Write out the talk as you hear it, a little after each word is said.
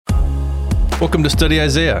Welcome to Study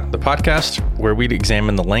Isaiah, the podcast where we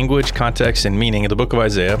examine the language, context, and meaning of the book of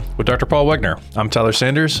Isaiah with Dr. Paul Wegner. I'm Tyler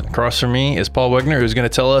Sanders. Across from me is Paul Wegner, who's going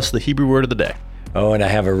to tell us the Hebrew word of the day. Oh, and I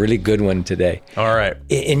have a really good one today. All right.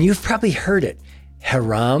 And you've probably heard it.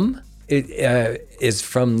 Haram is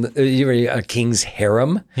from a king's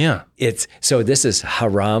harem. Yeah. So this is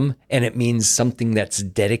haram, and it means something that's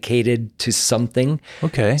dedicated to something.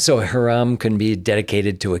 Okay. So haram can be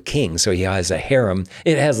dedicated to a king. So he has a harem.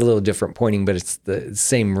 It has a little different pointing, but it's the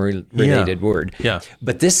same related word. Yeah.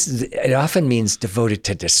 But it often means devoted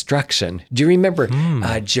to destruction. Do you remember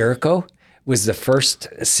Jericho? Was the first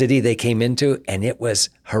city they came into, and it was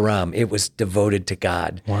haram. It was devoted to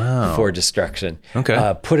God for destruction.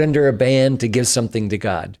 Okay. Put under a ban to give something to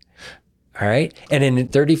God. All right? And in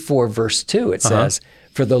 34 verse 2, it says,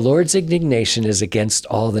 "For the Lord's indignation is against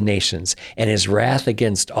all the nations, and his wrath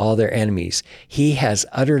against all their enemies. He has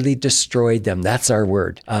utterly destroyed them." That's our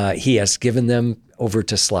word. He has given them over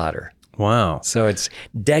to slaughter. Wow. So it's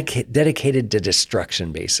dedicated to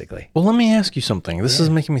destruction, basically. Well, let me ask you something. This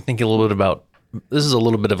is making me think a little bit about, this is a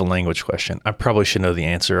little bit of a language question. I probably should know the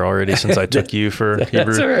answer already since I took you for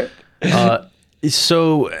Hebrew. That's all right.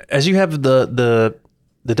 So as you have the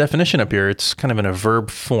definition up here, it's kind of in a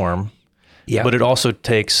verb form. Yeah. But it also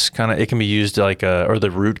takes it can be used like or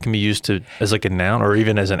the root can be used as like a noun or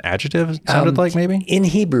even as an adjective, it sounded like maybe? In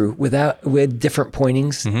Hebrew, with different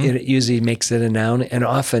pointings, it usually makes it a noun. And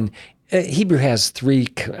often, Hebrew has three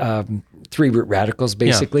root radicals,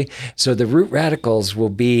 basically. Yeah. So the root radicals will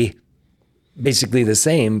be basically the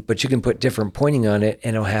same, but you can put different pointing on it,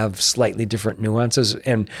 and it'll have slightly different nuances.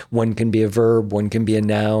 And one can be a verb, one can be a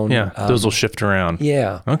noun. Yeah, those will shift around.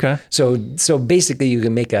 Yeah. Okay. So basically, you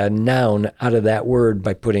can make a noun out of that word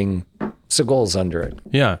by putting segols under it.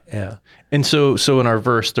 Yeah. Yeah. And so in our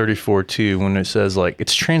verse 34:2, when it says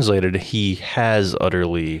it's translated, he has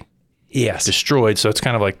utterly destroyed. So it's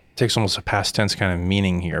kind of takes almost a past tense kind of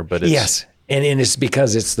meaning here, but it's... Yes. And it's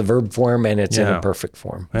because it's the verb form and it's in a perfect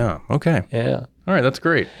form. Yeah. Okay. Yeah. All right. That's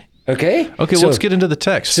great. Okay. So let's get into the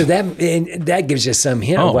text. So that gives you some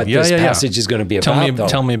hint of what this passage is going to be about.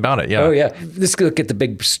 Tell me about it. Yeah. Oh, yeah. Let's look at the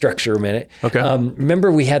big structure a minute. Okay.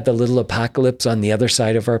 Remember we had the little apocalypse on the other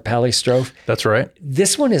side of our palistrophe? That's right.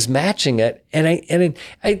 This one is matching it. And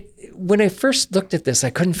I when I first looked at this, I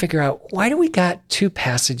couldn't figure out, why do we got two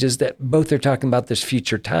passages that both are talking about this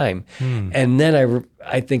future time? And then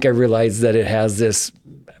I think I realized that it has this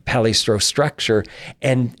palistrophe structure,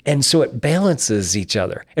 and so it balances each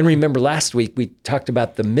other. And remember last week we talked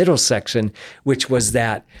about the middle section, which was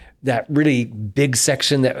that really big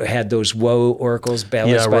section that had those woe oracles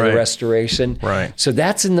balanced by the restoration. Right. So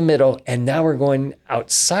that's in the middle, and now we're going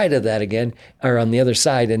outside of that again, or on the other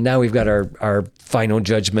side, and now we've got our final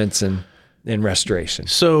judgments and restoration.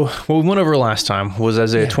 So what we went over last time was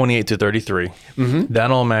Isaiah 28 to 33.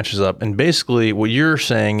 That all matches up. And basically what you're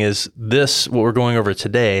saying is what we're going over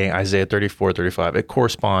today, Isaiah 34, 35, it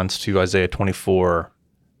corresponds to Isaiah 24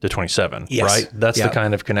 to 27, right? That's the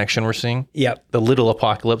kind of connection we're seeing? Yep. The little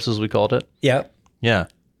apocalypse, as we called it? Yep. Yeah.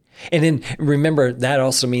 And then remember, that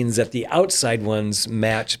also means that the outside ones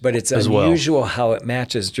match, but it's unusual how it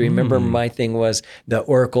matches. Do you remember my thing was the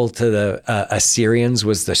oracle to the Assyrians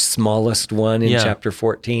was the smallest one in chapter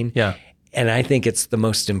 14? Yeah. And I think it's the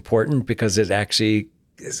most important because it actually,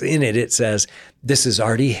 in it says, this has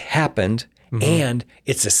already happened. And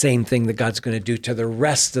it's the same thing that God's going to do to the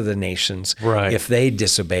rest of the nations if they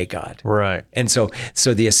disobey God. Right. And so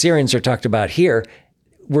the Assyrians are talked about here.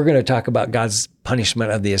 We're going to talk about God's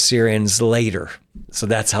punishment of the Assyrians later. So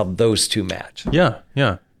that's how those two match. Yeah,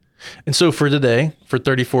 yeah. And so for today, for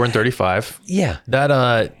 34 and 35,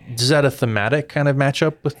 that is that a thematic kind of match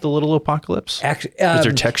up with the little apocalypse? Actually, is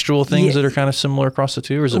there textual things that are kind of similar across the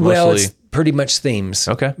two, or is it mostly? It's pretty much themes.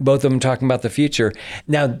 Okay. Both of them talking about the future.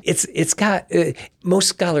 Now, it's got, most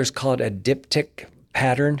scholars call it a diptych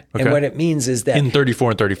pattern. Okay. And what it means is that... In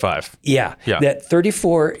 34 and 35. Yeah. That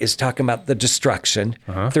 34 is talking about the destruction.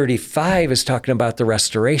 35 is talking about the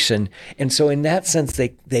restoration. And so in that sense,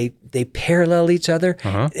 they parallel each other.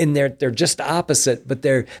 And they're just opposite, but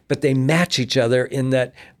they match each other in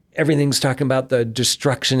that everything's talking about the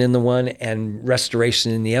destruction in the one and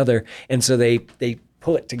restoration in the other. And so they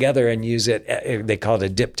pull it together and use it. They call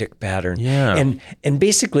it a diptych pattern. Yeah. And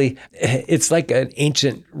basically, it's like an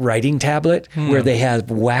ancient writing tablet where they have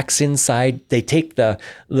wax inside. They take the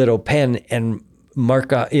little pen and mark,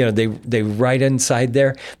 they write inside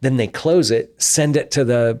there. Then they close it, send it to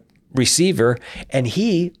the receiver, and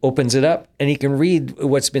he opens it up and he can read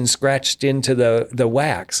what's been scratched into the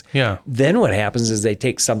wax. Yeah. Then what happens is they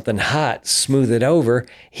take something hot, smooth it over.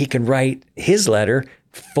 He can write his letter,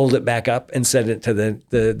 fold it back up, and send it to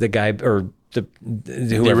the guy or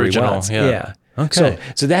whoever he original, wants. yeah. Okay.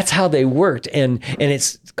 So that's how they worked, and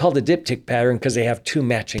it's called a diptych pattern because they have two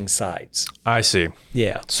matching sides. I see.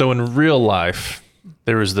 Yeah. So in real life,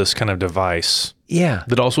 there was this kind of device. Yeah.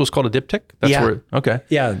 That also was called a diptych? That's Yeah. where okay.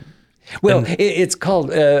 Yeah. Well, it's called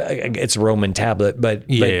it's a Roman tablet, but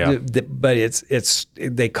it's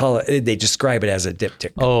they call it, they describe it as a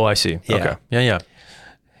diptych. Oh, I see. Yeah. Okay. Yeah.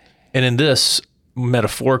 And in this,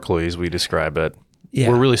 metaphorically, as we describe it, Yeah.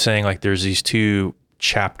 we're really saying like there's these two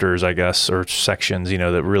chapters, I guess, or sections,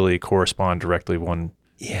 that really correspond directly one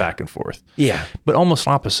back and forth. Yeah. But almost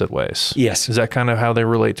opposite ways. Yes. Is that kind of how they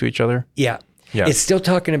relate to each other? Yeah. Yeah. It's still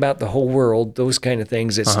talking about the whole world, those kind of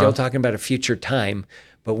things. It's still talking about a future time,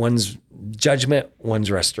 but one's judgment, one's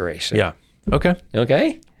restoration. Yeah. Okay.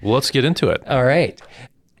 Okay? Well, let's get into it. All right.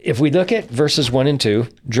 If we look at verses 1 and 2,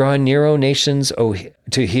 draw near, O nations,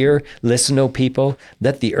 to hear, listen, O people,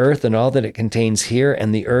 let the earth and all that it contains hear,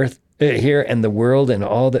 and the world and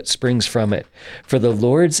all that springs from it. For the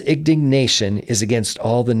Lord's indignation is against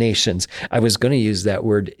all the nations. I was going to use that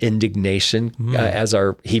word indignation as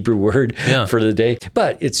our Hebrew word for the day,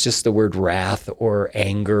 but it's just the word wrath or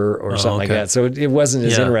anger or something like that. So it wasn't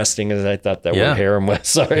as interesting as I thought that word harem was.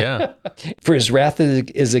 Sorry. Yeah. For his wrath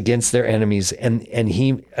is against their enemies, and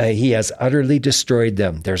he has utterly destroyed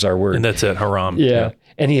them. There's our word. And that's it, haram. Yeah.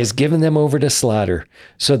 And he has given them over to slaughter,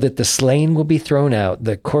 so that the slain will be thrown out,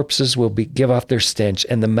 the corpses will give off their stench,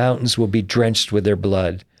 and the mountains will be drenched with their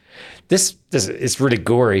blood. This is really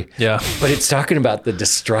gory, but it's talking about the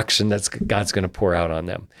destruction that's God's going to pour out on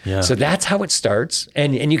them. Yeah. So that's how it starts,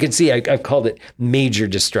 and you can see I've called it major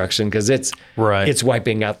destruction because it's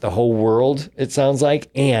wiping out the whole world. It sounds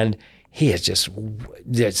like, and he is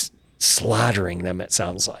just slaughtering them. It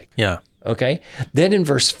sounds like. Yeah. Okay. Then in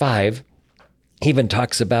verse 5. He even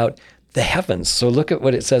talks about the heavens. So look at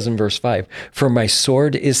what it says in verse 5. For my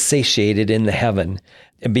sword is satiated in the heaven,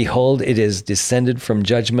 and behold, it is descended from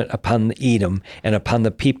judgment upon Edom and upon the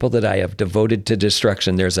people that I have devoted to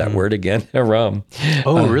destruction. There's that word again, Aram.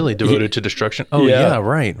 Oh, really? Devoted to destruction? Oh, yeah,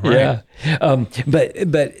 right. Yeah.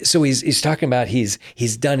 But so he's talking about he's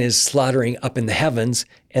done his slaughtering up in the heavens,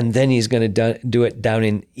 and then he's going to do it down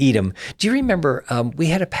in Edom. Do you remember we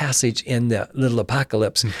had a passage in the little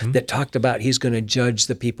Apocalypse that talked about he's going to judge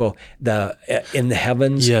the people in the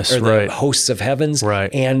heavens, or the hosts of heavens,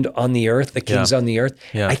 and on the earth, the kings on the earth.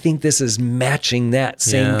 Yeah. I think this is matching that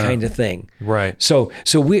same kind of thing. Right. So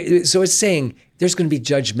it's saying there's going to be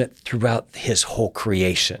judgment throughout his whole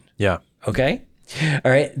creation. Yeah. Okay?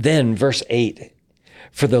 All right. Then verse 8,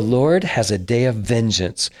 for the Lord has a day of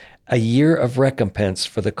vengeance, a year of recompense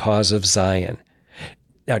for the cause of Zion.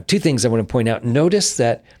 Now, two things I want to point out. Notice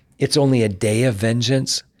that it's only a day of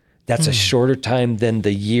vengeance. That's a shorter time than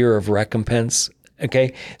the year of recompense.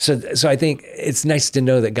 Okay? So I think it's nice to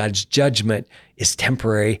know that God's judgment is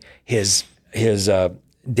temporary. His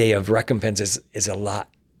day of recompense is a lot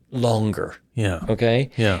longer. Yeah.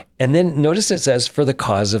 Okay? Yeah. And then notice it says for the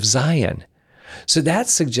cause of Zion. So that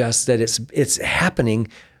suggests that it's happening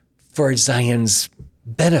for Zion's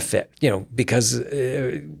benefit, because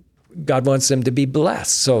God wants them to be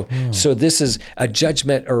blessed. So this is a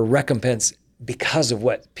judgment or recompense because of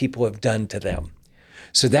what people have done to them.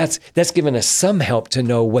 So that's given us some help to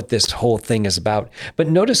know what this whole thing is about. But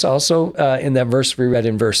notice also in that verse we read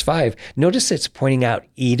in verse 5, notice it's pointing out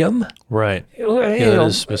Edom. Right. That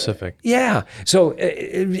is specific. Yeah. So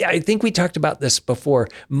I think we talked about this before.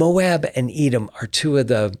 Moab and Edom are two of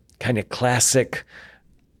the kind of classic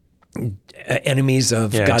enemies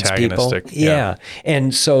of God's people. Yeah.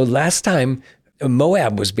 And so last time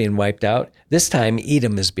Moab was being wiped out. This time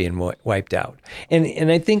Edom is being wiped out.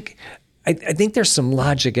 And I think there's some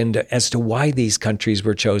logic as to why these countries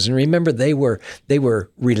were chosen. Remember, they were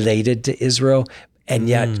related to Israel and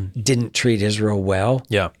yet didn't treat Israel well.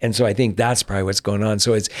 Yeah. And so I think that's probably what's going on.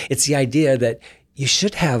 So it's the idea that you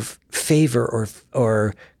should have favor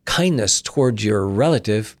or kindness toward your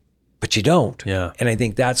relative, but you don't. Yeah. And I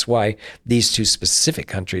think that's why these two specific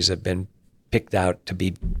countries have been picked out to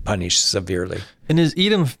be punished severely. And is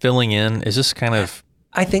Edom filling in? Is this kind of...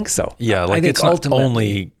 I think so. Yeah, like I think it's not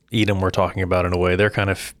only Edom we're talking about in a way. They're kind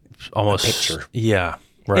of almost... A picture. Yeah,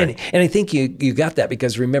 right. And I think you got that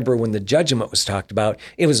because remember when the judgment was talked about,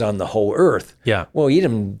 it was on the whole earth. Yeah. Well,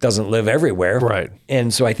 Edom doesn't live everywhere. Right.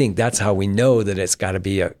 And so I think that's how we know that it's got to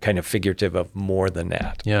be a kind of figurative of more than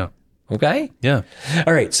that. Yeah. Okay? Yeah.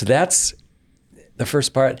 All right, so that's the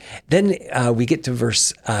first part. Then we get to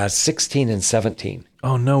verse 16 and 17.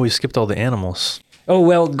 Oh, no, we skipped all the animals. Oh,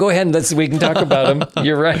 well, go ahead and we can talk about them.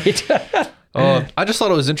 You're right. I just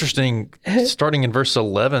thought it was interesting, starting in verse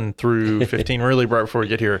 11 through 15, really right before we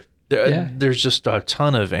get here. There's just a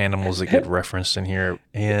ton of animals that get referenced in here,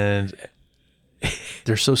 and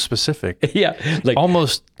they're so specific. Like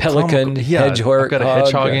almost pelican, hedgehog. I've got a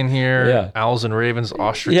hedgehog in here. Owls and ravens,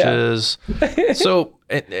 ostriches. So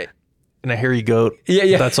and a hairy goat.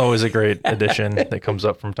 That's always a great addition that comes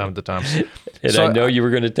up from time to time. And so I know you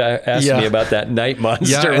were going to ask me about that night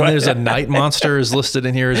monster. Yeah, and there's a night monster is listed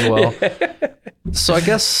in here as well. So I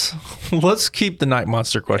guess let's keep the night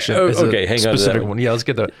monster question as a hang specific on one. Yeah, let's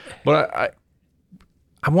get that. But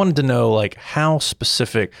I wanted to know, like, how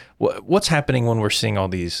specific, what's happening when we're seeing all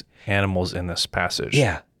these animals in this passage?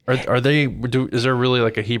 Yeah. Are they, is there really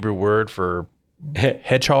like a Hebrew word for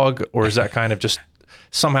hedgehog, or is that kind of just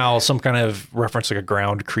somehow some kind of reference, like a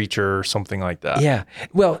ground creature or something like that? Yeah.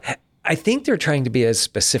 Well, I think they're trying to be as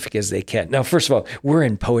specific as they can. Now, first of all, we're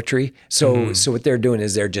in poetry. So what they're doing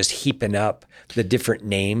is they're just heaping up the different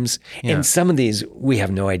names. Yeah. And some of these, we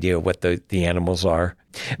have no idea what the animals are.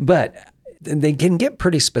 But they can get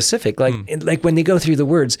pretty specific. Like when they go through the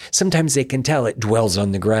words, sometimes they can tell it dwells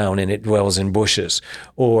on the ground and it dwells in bushes.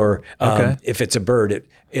 Or if it's a bird,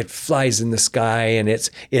 it flies in the sky and it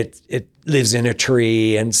lives in a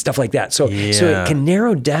tree and stuff like that. So it can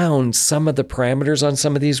narrow down some of the parameters on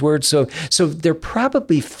some of these words. So they're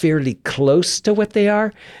probably fairly close to what they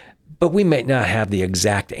are, but we might not have the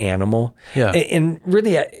exact animal. Yeah. And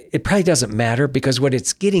really, it probably doesn't matter, because what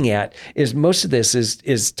it's getting at is most of this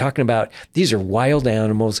is talking about these are wild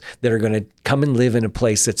animals that are going to come and live in a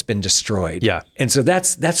place that's been destroyed. Yeah. And so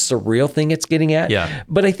that's the real thing it's getting at. Yeah.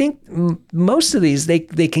 But I think most of these, they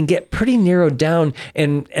can get pretty narrowed down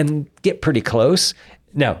and get pretty close.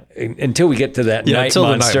 Now, until we get to that night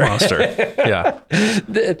monster. The night monster. Yeah.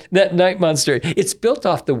 that night monster, it's built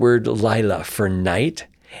off the word Lila for night.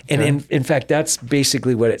 And in fact, that's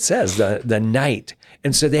basically what it says, the night.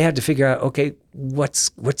 And so they had to figure out, okay, what's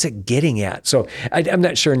it getting at? So I'm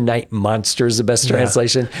not sure night monster is the best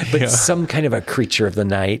translation, but some kind of a creature of the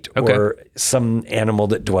night or some animal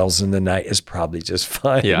that dwells in the night is probably just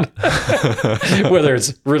fine. Yeah. Whether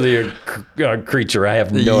it's really a creature, I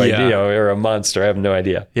have no idea, or a monster, I have no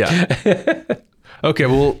idea. Yeah. Okay,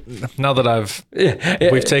 well, now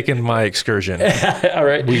that we've taken my excursion, all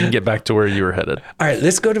right, we can get back to where you were headed. All right,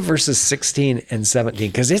 let's go to verses 16 and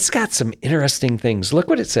 17, because it's got some interesting things. Look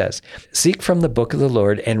what it says. Seek from the book of the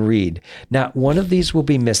Lord and read. Not one of these will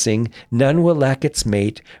be missing. None will lack its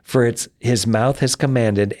mate, for his mouth has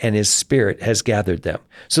commanded and his spirit has gathered them.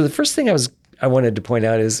 So the first thing I wanted to point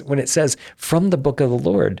out is when it says from the book of the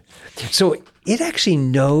Lord. So it actually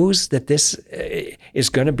knows that this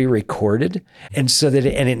is going to be recorded, and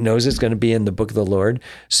it knows it's going to be in the book of the Lord,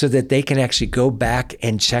 so that they can actually go back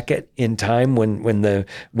and check it in time when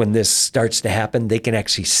this starts to happen. They can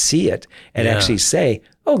actually see it and actually say,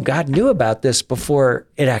 "Oh, God knew about this before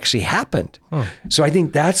it actually happened." So I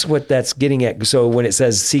think that's what that's getting at. So when it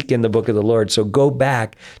says seek in the book of the Lord, so go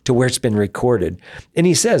back to where it's been recorded, and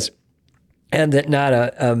he says, and that not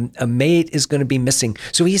a mate is going to be missing.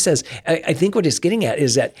 So he says, I think what it's getting at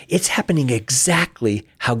is that it's happening exactly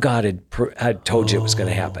how God had told you it was going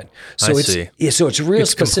to happen. So it's real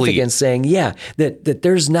specific complete. In saying, that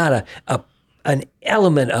there's not an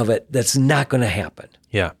element of it that's not going to happen.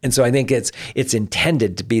 Yeah. And so I think it's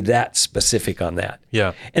intended to be that specific on that.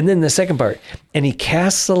 Yeah. And then the second part, and he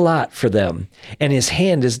casts a lot for them, and his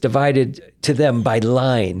hand is divided to them by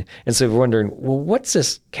line. And so we're wondering, well, what's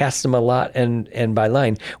this cast them a lot and by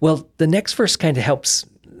line? Well, the next verse kind of helps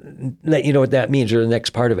let you know what that means, or the next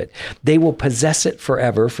part of it. They will possess it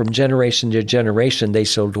forever, from generation to generation they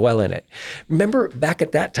shall dwell in it. Remember back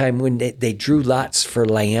at that time when they drew lots for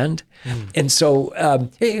land? And so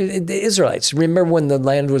the Israelites, remember when the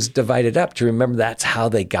land was divided up, to remember that's how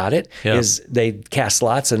they got it, is they cast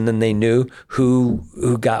lots, and then they knew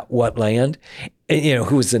who got what land.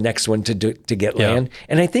 Who was the next one to get land.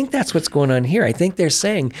 And I think that's what's going on here. I think they're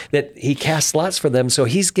saying that he casts lots for them, so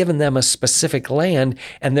he's given them a specific land,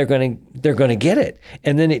 and they're going to get it.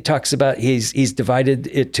 And then it talks about he's divided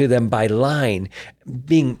it to them by line,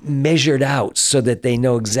 being measured out so that they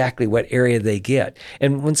know exactly what area they get.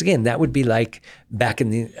 And once again, that would be like back in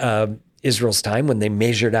the Israel's time when they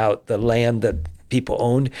measured out the land that people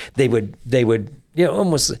owned. They would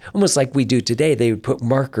almost like we do today. They would put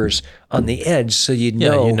markers on the edge so you'd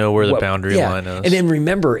know. You know where the boundary line is. And then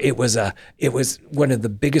remember, it was one of the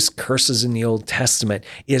biggest curses in the Old Testament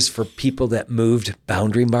is for people that moved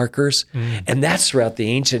boundary markers, and that's throughout the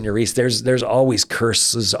ancient Near East. There's always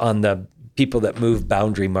curses on the people that move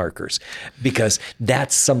boundary markers, because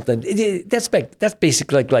that's something that's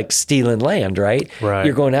basically like stealing land, right? Right.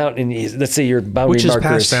 You're going out and let's say your boundary Which is marker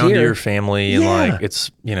passed is down here. to your family, and like it's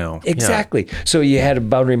Exactly. So you had a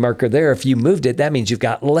boundary marker there. If you moved it, that means you've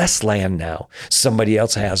got less land now. Somebody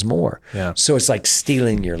else has more. Yeah. So it's like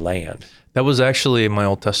stealing your land. That was actually in my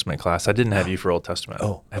Old Testament class. I didn't have you for Old Testament.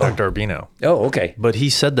 I had Dr. Arbino. Oh, okay. But he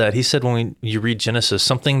said that. He said when you read Genesis,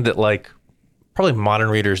 something that like probably modern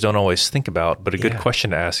readers don't always think about, but a good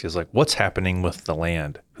question to ask is like, what's happening with the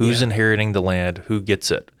land? Who's inheriting the land? Who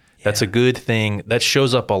gets it? That's a good thing. That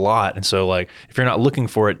shows up a lot. And so like, if you're not looking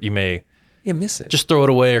for it, you may miss it. just throw it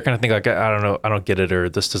away or kind of think like, I don't know, I don't get it, or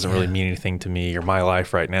this doesn't really mean anything to me or my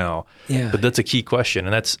life right now. Yeah. But that's a key question.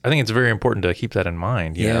 And I think it's very important to keep that in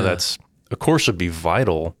mind. You know, that's, of course, would be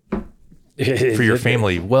vital for your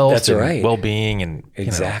family wealth and well-being and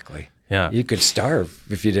exactly. Yeah. You could starve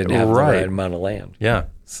if you didn't have the right amount of land. Yeah.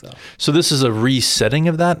 So this is a resetting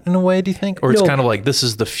of that in a way, do you think? Or it's kind of like this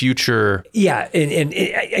is the future? Yeah. And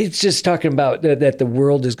it's just talking about that the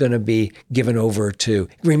world is going to be given over to,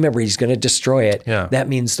 remember, he's going to destroy it. Yeah. That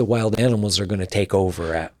means the wild animals are going to take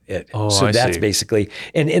over at it. Oh, so that's see. Basically,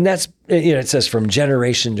 and that's, it says from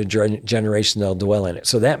generation to generation they'll dwell in it.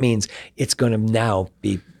 So that means it's going to now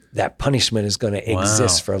be, that punishment is going to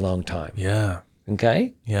exist for a long time. Yeah.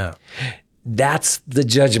 Okay? Yeah. That's the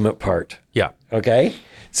judgment part. Yeah. Okay?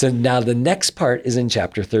 So now the next part is in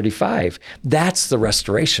chapter 35. That's the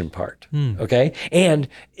restoration part. Okay? And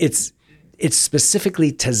it's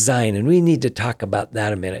specifically to Zion, and we need to talk about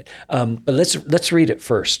that a minute. But let's read it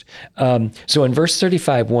first. So in verse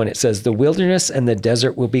 35:1, it says, "The wilderness and the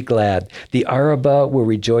desert will be glad. The Arabah will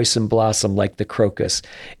rejoice and blossom like the crocus,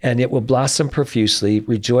 and it will blossom profusely,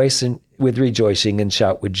 rejoice with rejoicing and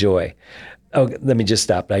shout with joy." Oh, let me just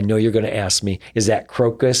stop. I know you're going to ask me, is that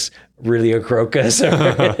crocus really a crocus? And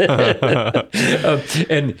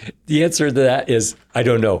the answer to that is, I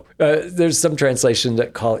don't know. There's some translations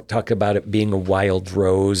that talk about it being a wild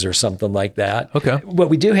rose or something like that. Okay. What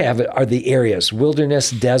we do have are the areas: wilderness,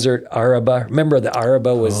 desert, Arabah. Remember, the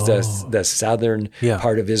Arabah was the southern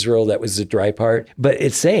part of Israel. That was the dry part. But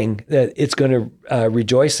it's saying that it's going to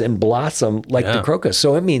rejoice and blossom like the crocus.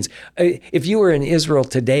 So it means if you were in Israel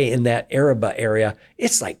today in that Arabah area,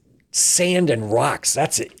 it's like sand and rocks.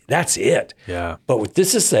 That's it. Yeah. But what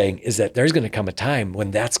this is saying is that there's going to come a time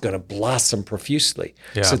when that's going to blossom profusely.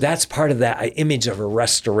 Yeah. So that's part of that image of a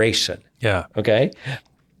restoration. Yeah. Okay.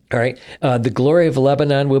 All right. The glory of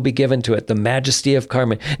Lebanon will be given to it, the majesty of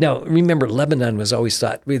Carmel. Now, remember, Lebanon was always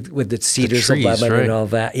thought with the cedars trees, of Lebanon right? and all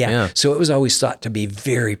that. Yeah. So it was always thought to be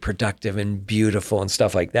very productive and beautiful and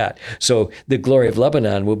stuff like that. So the glory of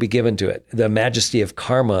Lebanon will be given to it, the majesty of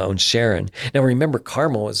Carmel and Sharon. Now, remember,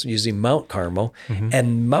 Carmel is usually Mount Carmel,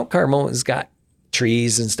 and Mount Carmel has got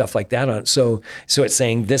trees and stuff like that on it. So it's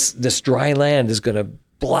saying this dry land is going to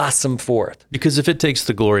blossom forth. Because if it takes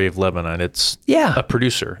the glory of Lebanon, it's a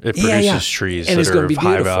producer. It produces trees and that it's are going to of be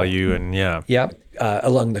high beautiful. value and Yep.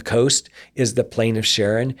 Along the coast is the plain of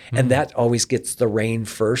Sharon, and that always gets the rain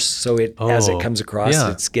first. So as it comes across,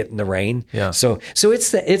 it's getting the rain. Yeah. So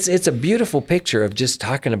it's a beautiful picture of just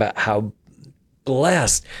talking about how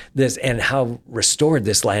blessed this and how restored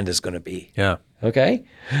this land is going to be. Yeah. Okay?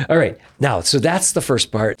 All right. Now, so that's the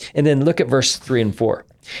first part. And then look at verse 3 and 4.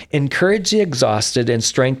 "Encourage the exhausted and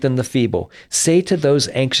strengthen the feeble. Say to those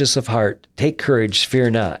anxious of heart, take courage, fear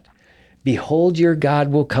not. Behold, your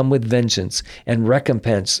God will come with vengeance and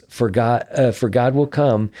recompense, for God will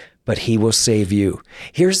come, but he will save you."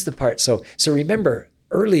 Here's the part. So remember,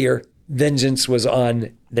 earlier, vengeance was on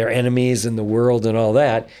their enemies and the world and all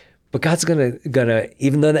that. But God's gonna,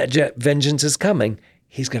 even though that vengeance is coming,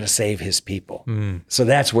 he's going to save his people. So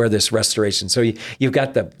that's where this restoration. So you've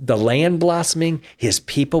got the land blossoming, his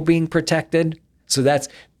people being protected. So that's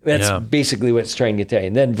basically what it's trying to tell you.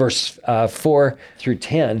 And then verse 4 through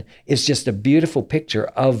 10 is just a beautiful picture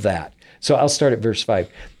of that. So I'll start at verse 5.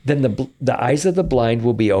 "Then the eyes of the blind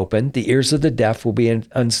will be opened, the ears of the deaf will be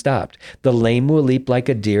unstopped. The lame will leap like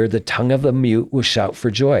a deer, the tongue of the mute will shout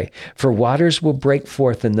for joy. For waters will break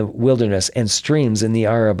forth in the wilderness and streams in the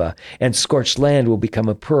Arabah, and scorched land will become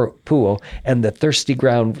a pool, and the thirsty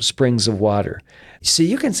ground springs of water." So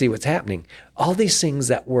you can see what's happening. All these things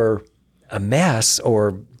that were a mess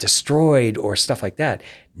or destroyed or stuff like that,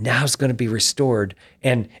 now it's going to be restored.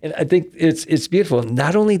 And I think it's beautiful.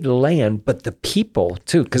 Not only the land, but the people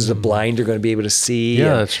too, because the blind are going to be able to see.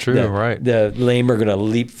 Yeah, that's true, right. The lame are going to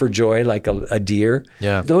leap for joy like a deer.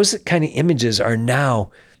 Yeah. Those kind of images are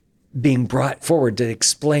now being brought forward to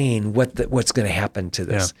explain what's going to happen to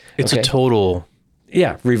this. Yeah. It's a total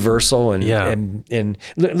reversal and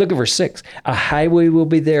look at verse 6. A highway will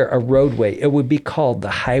be there, a roadway. It would be called the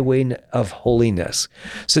highway of holiness.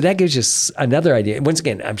 So that gives us another idea. Once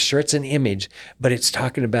again, I'm sure it's an image, but it's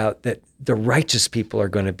talking about that the righteous people are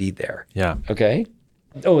going to be there. Yeah. Okay.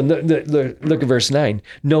 Oh, and look at verse 9.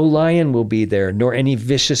 No lion will be there, nor any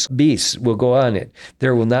vicious beast will go on it.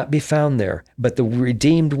 There will not be found there, but the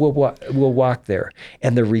redeemed will walk there.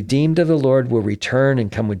 And the redeemed of the Lord will return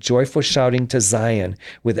and come with joyful shouting to Zion,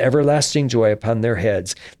 with everlasting joy upon their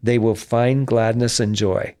heads. They will find gladness and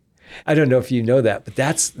joy. I don't know if you know that, but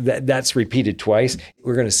that's repeated twice.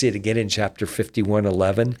 We're going to see it again in chapter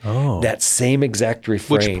 51:11. Oh. That same exact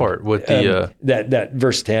refrain. Which part? With the that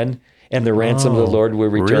verse 10. And the ransom of the Lord will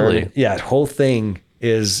return. Really? Yeah, the whole thing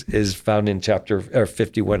is found in chapter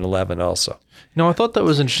 51:11 also. No, I thought that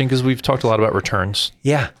was interesting because we've talked a lot about returns.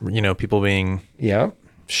 Yeah. People being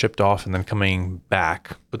shipped off and then coming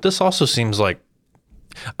back. But this also seems like,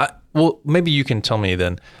 well, maybe you can tell me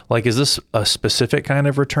then, like, is this a specific kind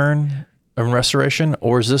of return and restoration,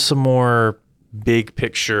 or is this a more big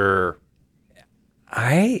picture?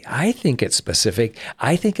 I think it's specific.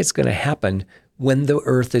 I think it's going to happen when the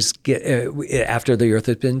earth after the earth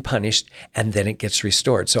has been punished, and then it gets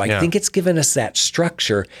restored. So I think it's given us that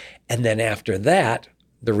structure, and then after that,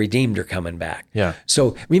 the redeemed are coming back. Yeah.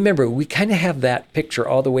 So remember, we kind of have that picture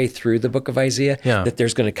all the way through the book of Isaiah, that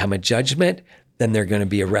there's going to come a judgment, then there's going to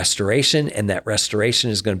be a restoration, and that restoration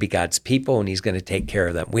is going to be God's people, and he's going to take care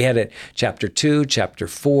of them. We had it chapter 2, chapter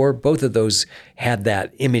 4, both of those had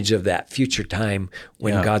that image of that future time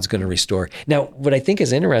when God's going to restore. Now, what I think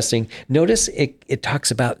is interesting, notice it talks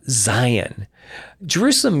about Zion.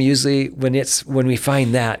 Jerusalem usually, when we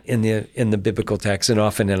find that in the biblical text and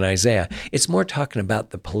often in Isaiah, it's more talking about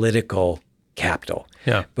the political capital.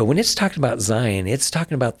 Yeah. But when it's talking about Zion, it's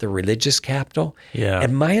talking about the religious capital. Yeah.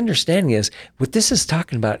 And my understanding is what this is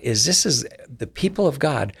talking about is the people of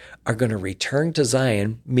God are going to return to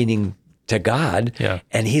Zion, meaning to God,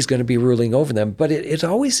 and he's going to be ruling over them. But it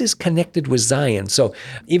always is connected with Zion. So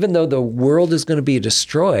even though the world is going to be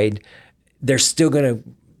destroyed, they're still going to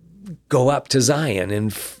go up to Zion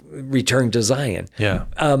and return to Zion. Yeah.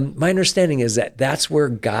 My understanding is that that's where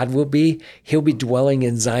God will be. He'll be dwelling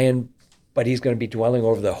in Zion, but he's going to be dwelling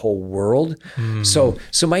over the whole world. So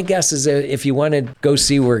my guess is that if you wanted to go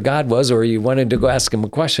see where God was, or you wanted to go ask him a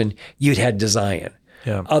question, you'd head to Zion.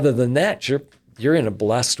 Yeah. Other than that, you're in a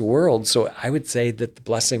blessed world. So I would say that the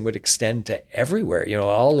blessing would extend to everywhere,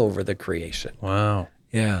 all over the creation. Wow.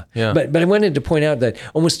 Yeah. Yeah. But I wanted to point out that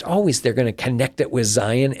almost always they're going to connect it with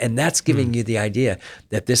Zion, and that's giving you the idea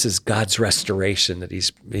that this is God's restoration that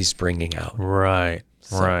he's bringing out. Right.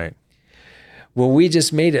 Right. Well, we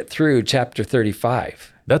just made it through chapter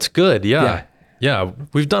 35. That's good. Yeah.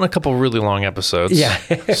 We've done a couple really long episodes. Yeah.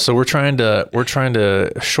 So we're trying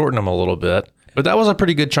to shorten them a little bit. But that was a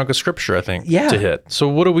pretty good chunk of scripture, I think, to hit. So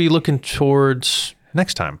what are we looking towards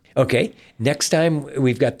next time? Okay. Next time,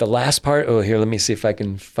 we've got the last part. Oh, here, let me see if I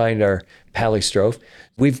can find our palistrophe.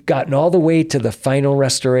 We've gotten all the way to the final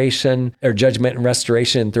restoration, or judgment and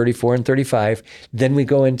restoration in 34 and 35. Then we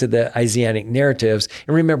go into the Isaianic narratives.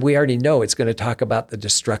 And remember, we already know it's going to talk about the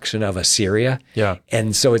destruction of Assyria. Yeah.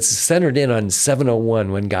 And so it's centered in on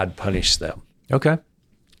 701 when God punished them. Okay.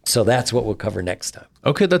 So that's what we'll cover next time.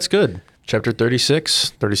 Okay, that's good. Chapter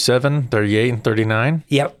 36, 37, 38, and 39.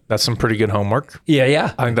 Yep. That's some pretty good homework.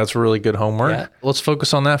 Yeah. I think that's really good homework. Yeah. Let's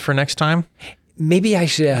focus on that for next time. Maybe I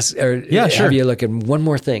should ask, or have you look at one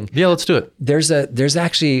more thing. Yeah, let's do it. There's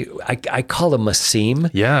actually, I call them a seam.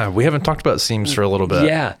 Yeah, we haven't talked about seams for a little bit.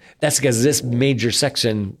 Yeah, that's because this major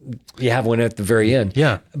section, you have one at the very end.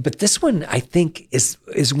 Yeah. But this one, I think, is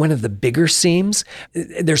one of the bigger seams.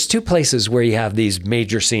 There's two places where you have these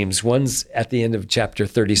major seams. One's at the end of chapter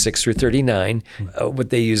 36 through 39, what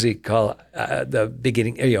they usually call the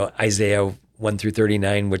beginning, Isaiah 1 through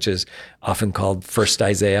 39, which is often called First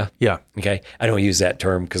Isaiah. Yeah. Okay. I don't use that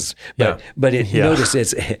term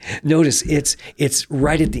notice it's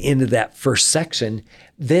right at the end of that first section.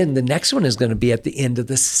 Then the next one is going to be at the end of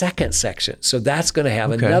the second section. So that's going to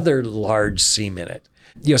have another large seam in it.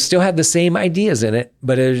 You'll still have the same ideas in it,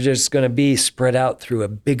 but it's just going to be spread out through a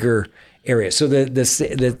bigger area. So you're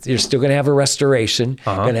still going to have a restoration,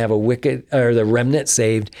 going to have a wicked, or the remnant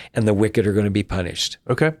saved, and the wicked are going to be punished.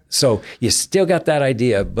 Okay. So you still got that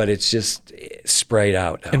idea, but it's just sprayed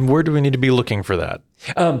out. And where do we need to be looking for that?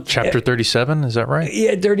 Chapter 37, is that right?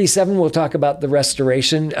 Yeah, 37, we'll talk about the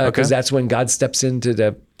restoration, because that's when God steps into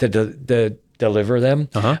the deliver them.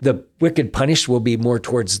 The wicked punished will be more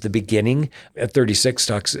towards the beginning. 36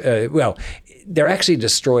 talks, they're actually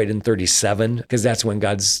destroyed in 37 because that's when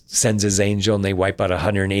God sends his angel and they wipe out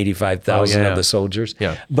 185,000 of the soldiers.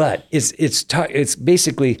 Yeah. But it's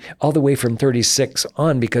basically all the way from 36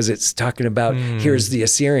 on, because it's talking about here's the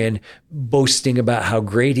Assyrian boasting about how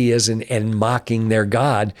great he is and mocking their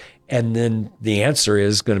God. And then the answer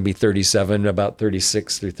is going to be 37, about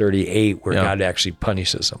 36 through 38, where God actually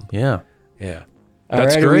punishes them. Yeah. Yeah.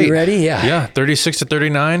 That's right, great. Are we ready? Yeah. Yeah. 36 to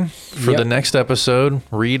 39 for the next episode.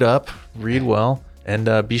 Read up, read well,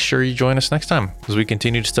 and be sure you join us next time as we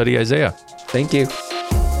continue to study Isaiah. Thank you.